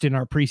first in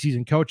our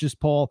preseason coaches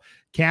poll.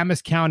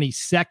 Camas County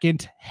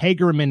second,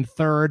 Hagerman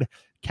third,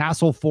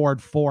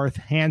 Castleford fourth,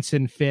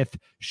 Hanson fifth,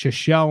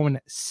 Shoshone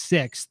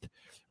sixth.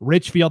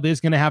 Richfield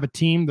is going to have a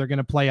team. They're going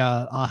to play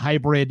a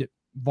hybrid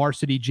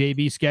varsity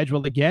JV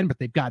schedule again, but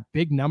they've got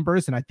big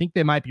numbers, and I think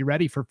they might be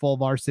ready for full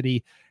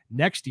varsity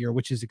next year,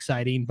 which is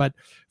exciting. But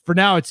for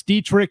now, it's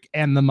Dietrich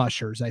and the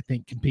Mushers, I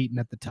think, competing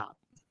at the top.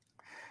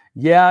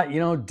 Yeah,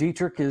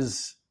 Dietrich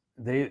is...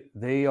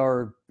 They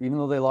are, even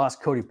though they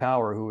lost Cody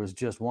Power, who was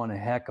just one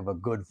heck of a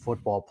good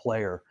football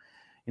player,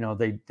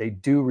 they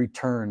do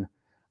return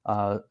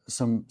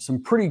some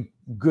pretty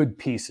good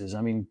pieces. I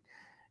mean,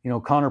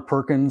 Connor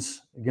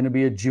Perkins going to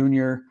be a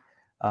junior,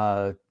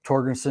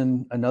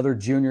 Torgerson, another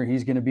junior.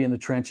 He's going to be in the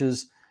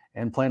trenches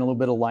and playing a little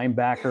bit of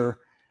linebacker.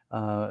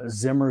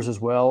 Zimmers as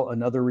well,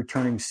 another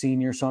returning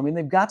senior. So, I mean,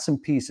 they've got some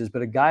pieces,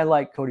 but a guy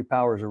like Cody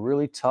Power is a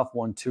really tough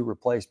one to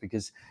replace,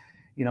 because,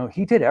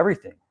 he did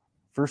everything.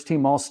 First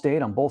team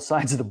All-State on both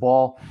sides of the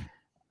ball.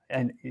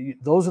 And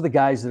those are the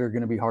guys that are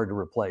going to be hard to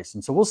replace.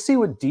 And so we'll see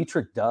what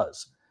Dietrich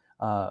does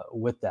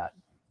with that.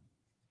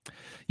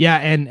 Yeah,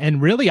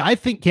 and really, I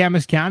think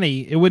Camas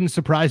County, it wouldn't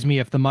surprise me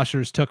if the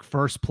Mushers took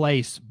first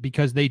place,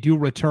 because they do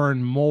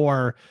return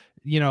more.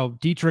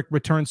 Dietrich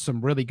returns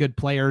some really good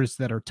players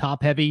that are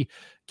top heavy.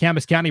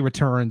 Camas County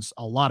returns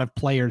a lot of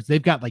players.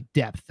 They've got like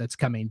depth that's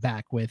coming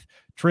back with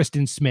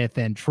Tristan Smith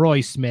and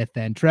Troy Smith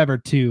and Trevor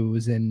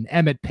Tews and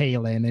Emmett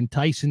Palin and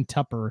Tyson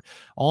Tupper.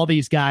 All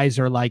these guys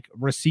are like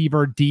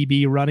receiver,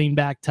 DB, running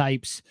back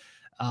types.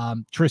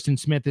 Tristan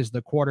Smith is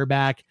the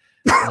quarterback.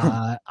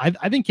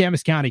 I think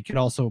Camas County could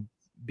also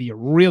be a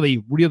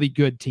really, really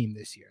good team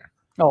this year.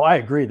 Oh, I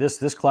agree.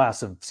 This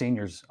class of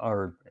seniors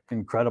are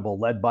incredible,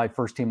 led by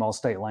first-team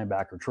All-State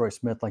linebacker Troy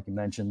Smith, like you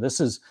mentioned. This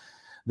is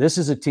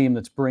a team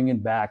that's bringing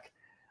back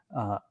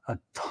a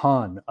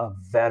ton of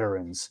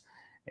veterans,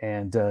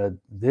 and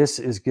this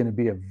is going to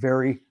be a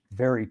very,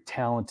 very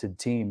talented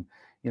team.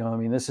 I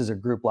mean, this is a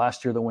group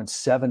last year that went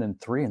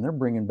 7-3, and they're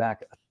bringing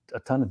back a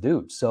ton of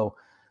dudes. So,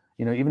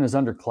 even as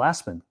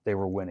underclassmen, they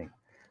were winning.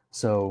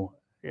 So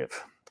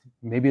if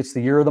maybe it's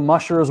the year of the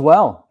musher as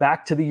well,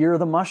 back to the year of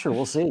the musher,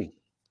 we'll see.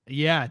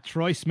 Yeah,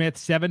 Troy Smith,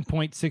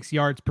 7.6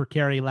 yards per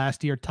carry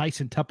last year.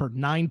 Tyson Tupper,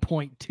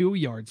 9.2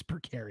 yards per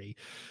carry.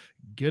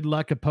 Good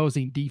luck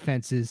opposing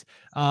defenses.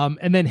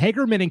 And then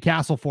Hagerman and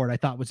Castleford, I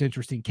thought was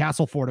interesting.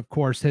 Castleford, of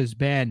course, has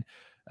been,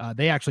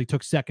 they actually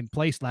took second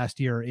place last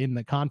year in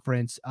the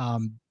conference.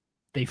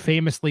 They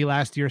famously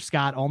last year,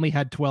 Scott, only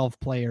had 12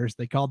 players.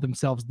 They called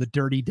themselves the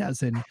Dirty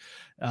Dozen.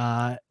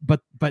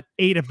 But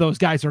 8 of those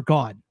guys are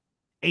gone.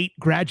 8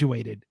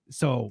 graduated.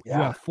 So you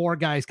have 4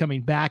 guys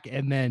coming back,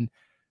 and then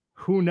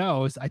who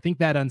knows? I think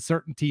that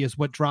uncertainty is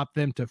what dropped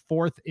them to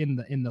 4th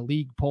in the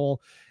league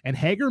poll. And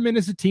Hagerman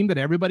is a team that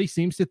everybody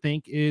seems to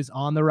think is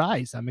on the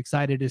rise. I'm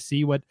excited to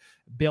see what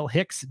Bill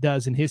Hicks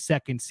does in his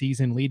second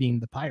season leading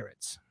the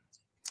Pirates.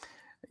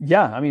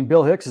 Yeah, I mean,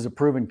 Bill Hicks is a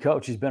proven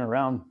coach. He's been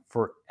around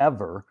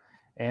forever,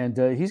 and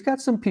he's got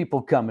some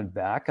people coming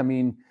back. I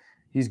mean,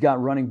 he's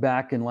got running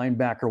back and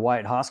linebacker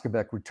Wyatt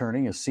Hoskebek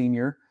returning, a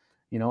senior.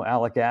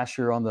 Alec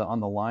Asher on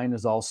the line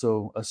is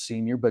also a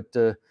senior, but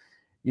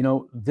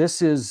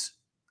this is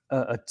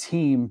a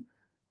team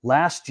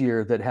last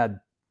year that had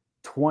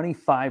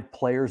 25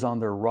 players on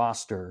their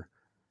roster,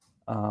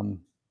 and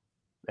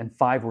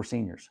 5 were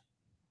seniors.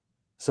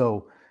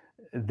 So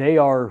they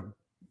are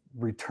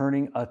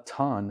returning a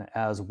ton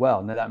as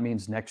well. Now that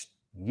means next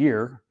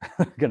year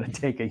they're going to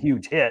take a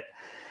huge hit,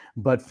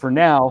 but for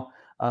now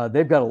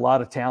they've got a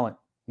lot of talent.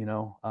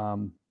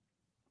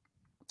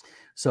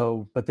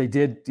 But they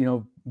did,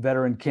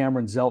 veteran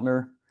Cameron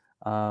Zeltner,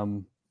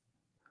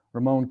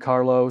 Ramon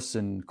Carlos,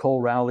 and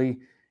Cole Rowley,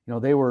 they're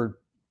going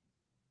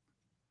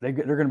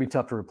to be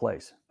tough to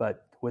replace.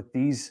 But with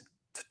these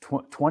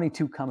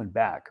 22 coming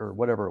back, or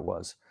whatever it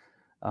was,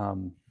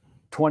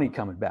 20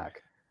 coming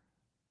back,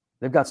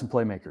 they've got some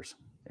playmakers.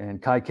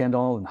 And Kai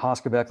Kendall and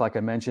Hoskebek, like I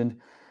mentioned.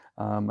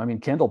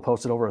 Kendall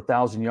posted over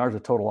 1,000 yards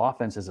of total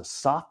offense as a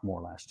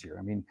sophomore last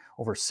year.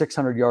 Over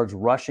 600 yards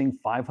rushing,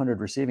 500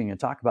 receiving, and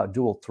talk about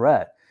dual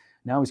threat.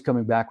 Now he's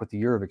coming back with the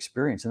year of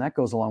experience, and that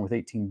goes along with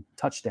 18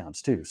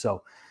 touchdowns too.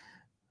 So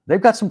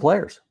they've got some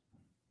players.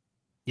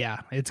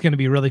 Yeah, it's going to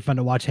be really fun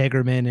to watch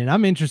Hagerman, and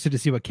I'm interested to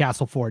see what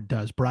Castleford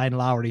does. Brian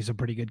Lowry's a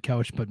pretty good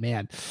coach, but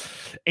man,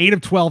 8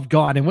 of 12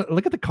 gone. And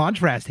look at the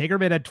contrast.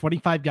 Hagerman had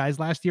 25 guys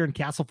last year, and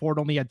Castleford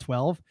only had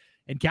 12.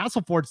 And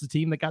Castleford's the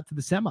team that got to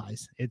the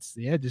semis. It's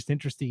just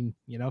interesting.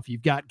 If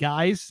you've got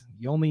guys,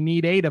 you only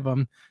need 8 of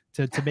them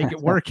to make it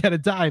work at a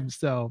time.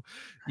 So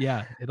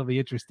yeah, it'll be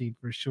interesting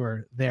for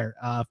sure there.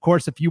 Of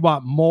course, if you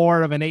want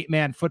more of an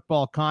 8-man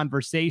football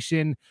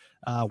conversation,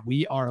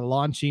 we are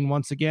launching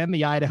once again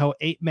the Idaho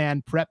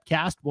 8-man prep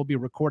cast. We'll be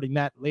recording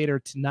that later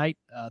tonight,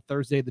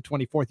 Thursday, the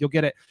 24th. You'll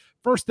get it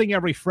first thing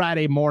every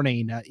Friday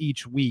morning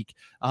each week.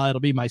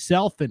 It'll be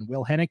myself and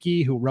Will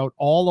Henneke, who wrote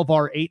all of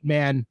our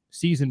 8-man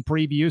season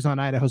previews on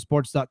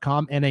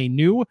idahosports.com, and a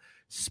new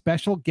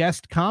special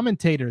guest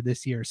commentator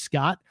this year,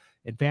 Scott.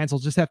 And fans will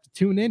just have to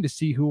tune in to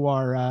see who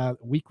our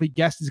weekly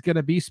guest is going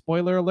to be.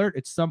 Spoiler alert,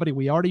 it's somebody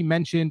we already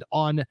mentioned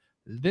on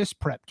this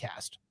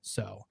prepcast.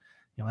 So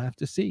you'll have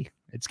to see.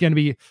 It's going to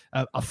be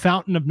a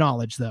fountain of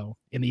knowledge, though,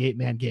 in the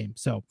 8-man game.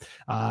 So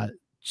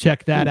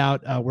check that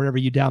out wherever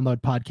you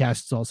download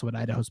podcasts, also at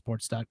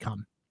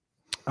idahosports.com.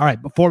 All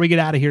right, before we get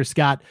out of here,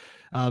 Scott,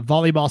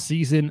 volleyball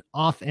season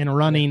off and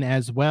running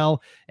as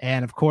well.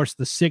 And, of course,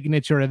 the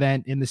signature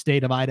event in the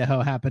state of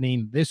Idaho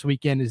happening this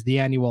weekend is the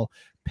annual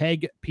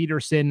Peg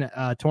Peterson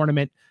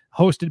tournament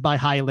hosted by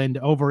Highland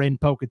over in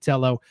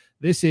Pocatello.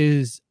 This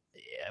is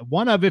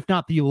one of, if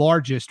not the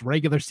largest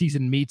regular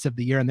season meets of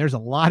the year. And there's a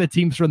lot of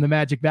teams from the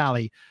Magic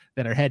Valley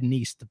that are heading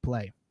east to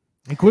play,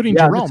 including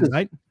Jerome,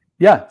 right?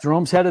 Yeah,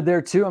 Jerome's headed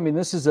there too.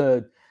 This is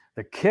the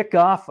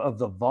kickoff of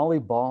the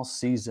volleyball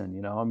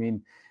season.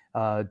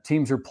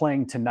 Teams are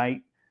playing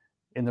tonight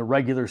in the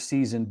regular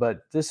season,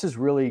 but this is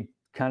really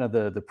kind of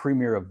the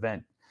premier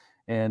event.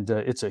 And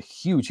it's a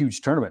huge,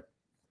 huge tournament.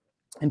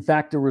 In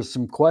fact, there was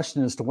some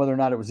question as to whether or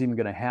not it was even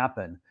going to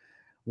happen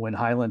when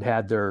Highland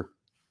had their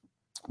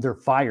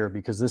fire,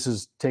 because this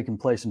is taking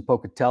place in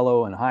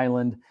Pocatello and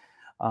Highland.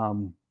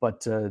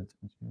 But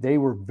they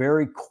were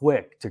very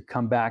quick to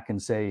come back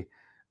and say,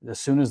 as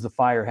soon as the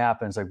fire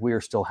happens, like, we are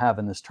still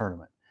having this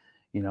tournament,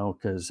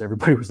 because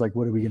everybody was like,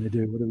 what are we going to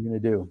do? What are we going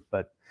to do?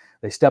 But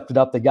they stepped it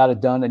up. They got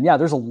it done. And yeah,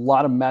 there's a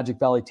lot of Magic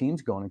Valley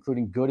teams going,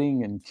 including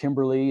Gooding and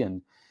Kimberly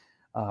and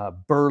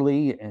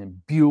Burley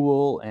and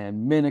Buell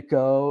and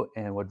Minico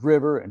and Wood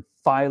River and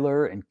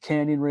Filer and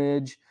Canyon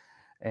Ridge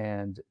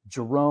and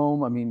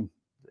Jerome.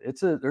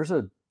 There's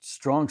a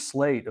strong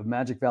slate of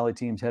Magic Valley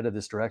teams headed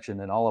this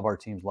direction, and all of our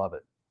teams love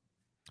it.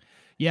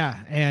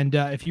 Yeah, and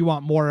if you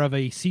want more of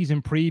a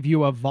season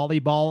preview of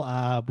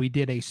volleyball, we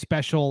did a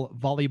special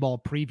volleyball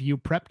preview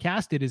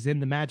prepcast. It is in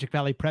the Magic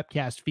Valley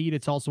Prepcast feed.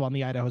 It's also on the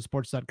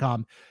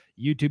idahosports.com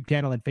YouTube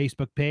channel and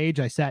Facebook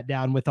page. I sat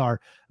down with our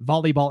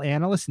volleyball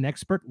analyst and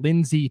expert,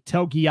 Lindsay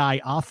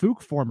Togiai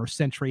Afuk, former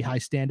Century High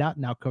standout,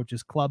 now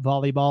coaches club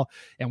volleyball,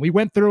 and we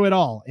went through it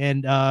all.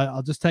 And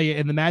I'll just tell you,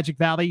 in the Magic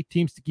Valley,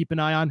 teams to keep an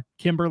eye on: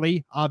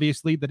 Kimberly,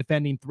 obviously the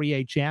defending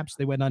 3A champs.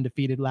 They went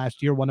undefeated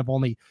last year, one of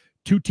only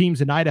 2 teams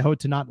in Idaho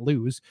to not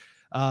lose.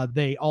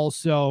 They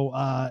also,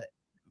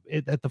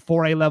 at the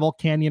 4A level,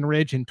 Canyon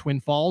Ridge and Twin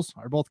Falls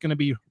are both going to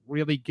be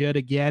really good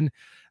again.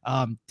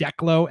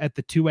 Declo at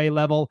the 2A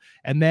level.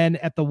 And then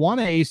at the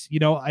 1As,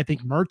 I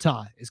think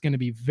Murtaugh is going to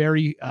be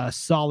very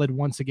solid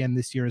once again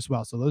this year as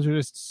well. So those are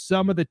just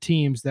some of the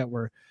teams that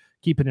we're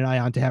keeping an eye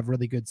on to have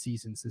really good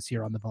seasons this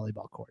year on the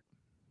volleyball court.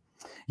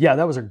 Yeah,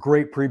 that was a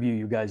great preview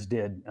you guys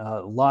did.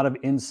 A lot of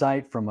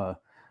insight from a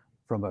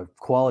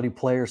quality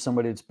player,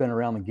 somebody that's been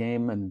around the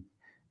game. And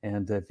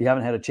if you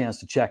haven't had a chance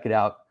to check it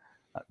out,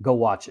 go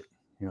watch it.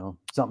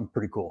 Something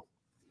pretty cool.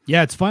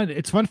 Yeah, it's fun.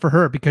 It's fun for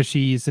her because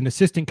she's an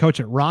assistant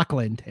coach at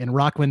Rockland, and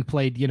Rockland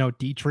played,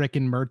 Dietrich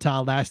and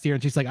Murtaugh last year.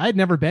 And she's like, I had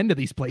never been to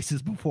these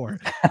places before,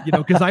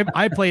 because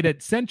I played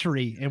at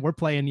Century and we're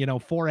playing,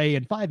 4A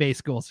and 5A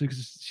schools. So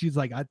she's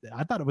like,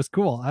 I thought it was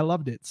cool. I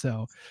loved it.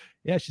 So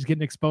yeah, she's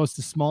getting exposed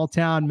to small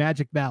town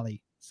Magic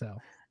Valley. So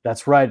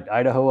that's right.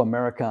 Idaho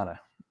Americana.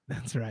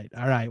 That's right.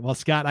 All right. Well,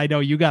 Scott, I know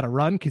you got to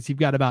run because you've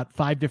got about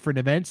 5 different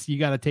events you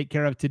got to take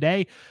care of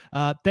today.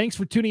 Thanks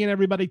for tuning in,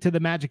 everybody, to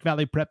the Magic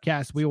Valley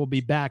Prepcast. We will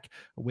be back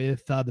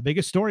with the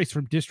biggest stories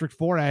from District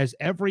 4, as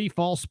every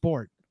fall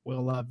sport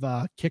will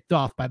have kicked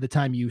off by the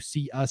time you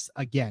see us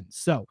again.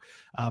 So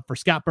for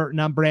Scott Burton,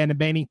 I'm Brandon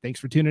Baney. Thanks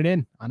for tuning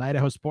in on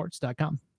idahosports.com.